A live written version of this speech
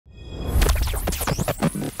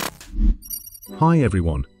Hi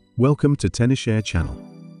everyone, welcome to tenorshare channel.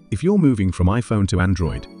 If you're moving from iPhone to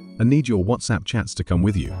Android and need your WhatsApp chats to come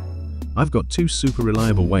with you, I've got two super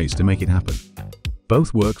reliable ways to make it happen.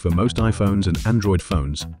 Both work for most iPhones and Android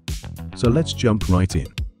phones. So let's jump right in.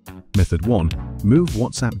 Method 1. Move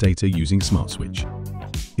WhatsApp data using Smart Switch.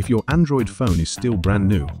 If your Android phone is still brand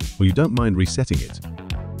new or you don't mind resetting it,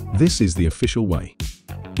 this is the official way.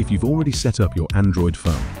 If you've already set up your Android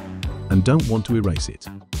phone and don't want to erase it,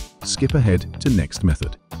 skip ahead to next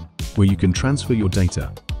method, where you can transfer your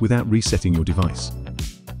data without resetting your device.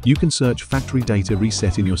 You can search Factory Data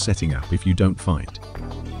Reset in your Setting app if you don't find.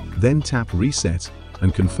 Then tap Reset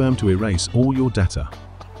and confirm to erase all your data.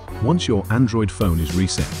 Once your Android phone is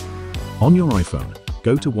reset, on your iPhone,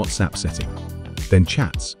 go to WhatsApp setting, then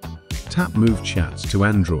Chats. Tap Move Chats to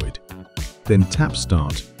Android, then tap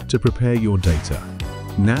Start to prepare your data.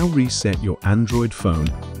 Now reset your Android phone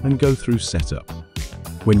and go through Setup.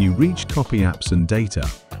 When you reach Copy Apps and Data,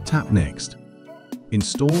 tap Next.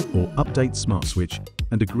 Install or update Smart Switch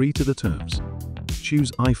and agree to the terms.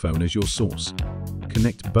 Choose iPhone as your source.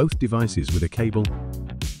 Connect both devices with a cable.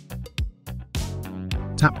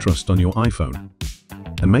 Tap Trust on your iPhone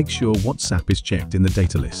and make sure WhatsApp is checked in the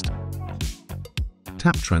data list.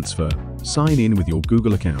 Tap Transfer, sign in with your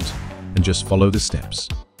Google account and just follow the steps.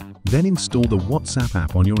 Then install the WhatsApp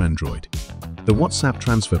app on your Android. The WhatsApp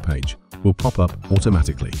transfer page will pop up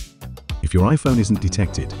automatically. If your iPhone isn't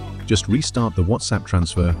detected, just restart the WhatsApp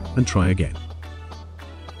transfer and try again.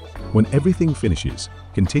 When everything finishes,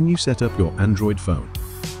 continue set up your Android phone.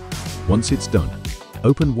 Once it's done,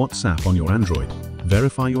 open WhatsApp on your Android,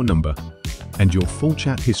 verify your number, and your full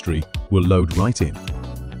chat history will load right in.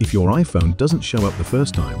 If your iPhone doesn't show up the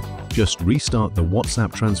first time, just restart the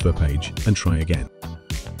WhatsApp transfer page and try again.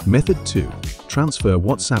 Method 2. Transfer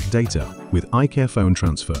WhatsApp data with iCareFone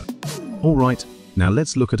transfer. Alright, now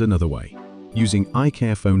let's look at another way, using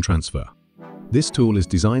iCareFone transfer. This tool is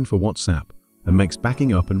designed for WhatsApp and makes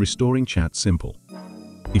backing up and restoring chat simple.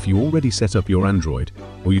 If you already set up your Android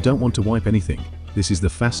or you don't want to wipe anything, this is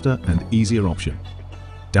the faster and easier option.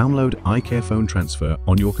 Download iCareFone transfer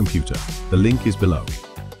on your computer. The link is below.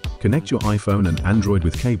 Connect your iPhone and Android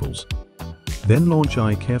with cables. Then launch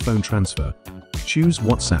iCareFone transfer. Choose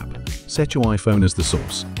WhatsApp, set your iPhone as the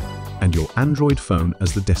source, and your Android phone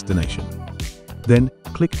as the destination. Then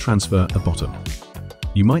click Transfer at the bottom.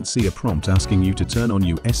 You might see a prompt asking you to turn on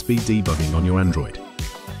USB debugging on your Android.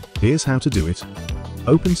 Here's how to do it.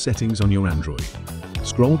 Open Settings on your Android.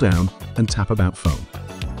 Scroll down and tap About Phone.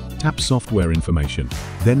 Tap Software Information,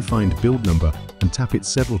 then find Build Number and tap it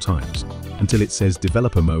several times until it says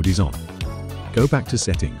Developer Mode is on. Go back to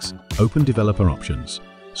Settings, open Developer Options,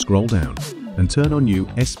 scroll down, and turn on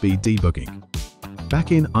USB debugging.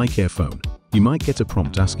 Back in iCareFone, you might get a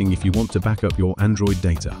prompt asking if you want to back up your Android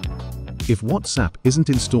data. If WhatsApp isn't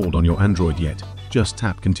installed on your Android yet, just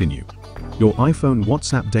tap Continue. Your iPhone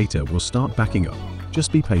WhatsApp data will start backing up.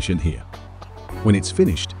 Just be patient here. When it's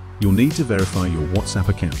finished, you'll need to verify your WhatsApp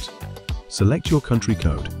account. Select your country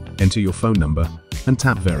code, enter your phone number, and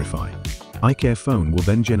tap Verify. iCareFone will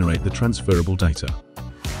then generate the transferable data.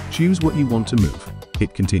 Choose what you want to move,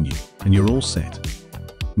 hit Continue, and you're all set.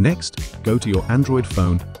 Next, go to your Android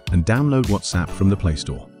phone and download WhatsApp from the Play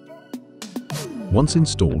Store. Once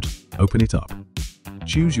installed, open it up.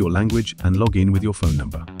 Choose your language and log in with your phone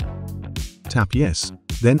number. Tap Yes,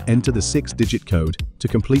 then enter the 6-digit code to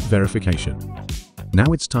complete verification.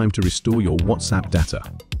 Now it's time to restore your WhatsApp data.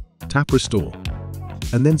 Tap Restore,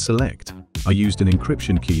 and then select I used an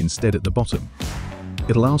encryption key instead at the bottom.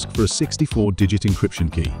 It'll ask for a 64-digit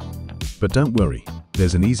encryption key. But don't worry,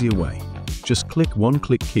 there's an easier way. Just click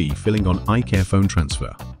one-click key filling on iCareFone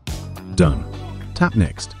transfer. Done. Tap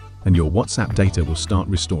Next, and your WhatsApp data will start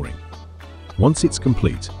restoring. Once it's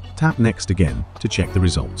complete, tap Next again to check the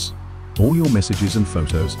results. All your messages and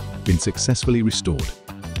photos have been successfully restored.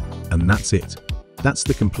 And that's it. That's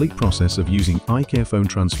the complete process of using iCareFone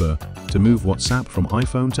transfer to move WhatsApp from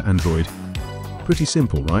iPhone to Android. Pretty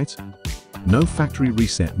simple, right? No factory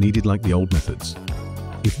reset needed like the old methods.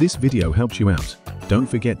 If this video helped you out, don't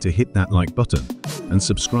forget to hit that like button and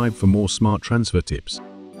subscribe for more smart transfer tips.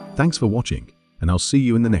 Thanks for watching, and I'll see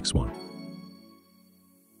you in the next one.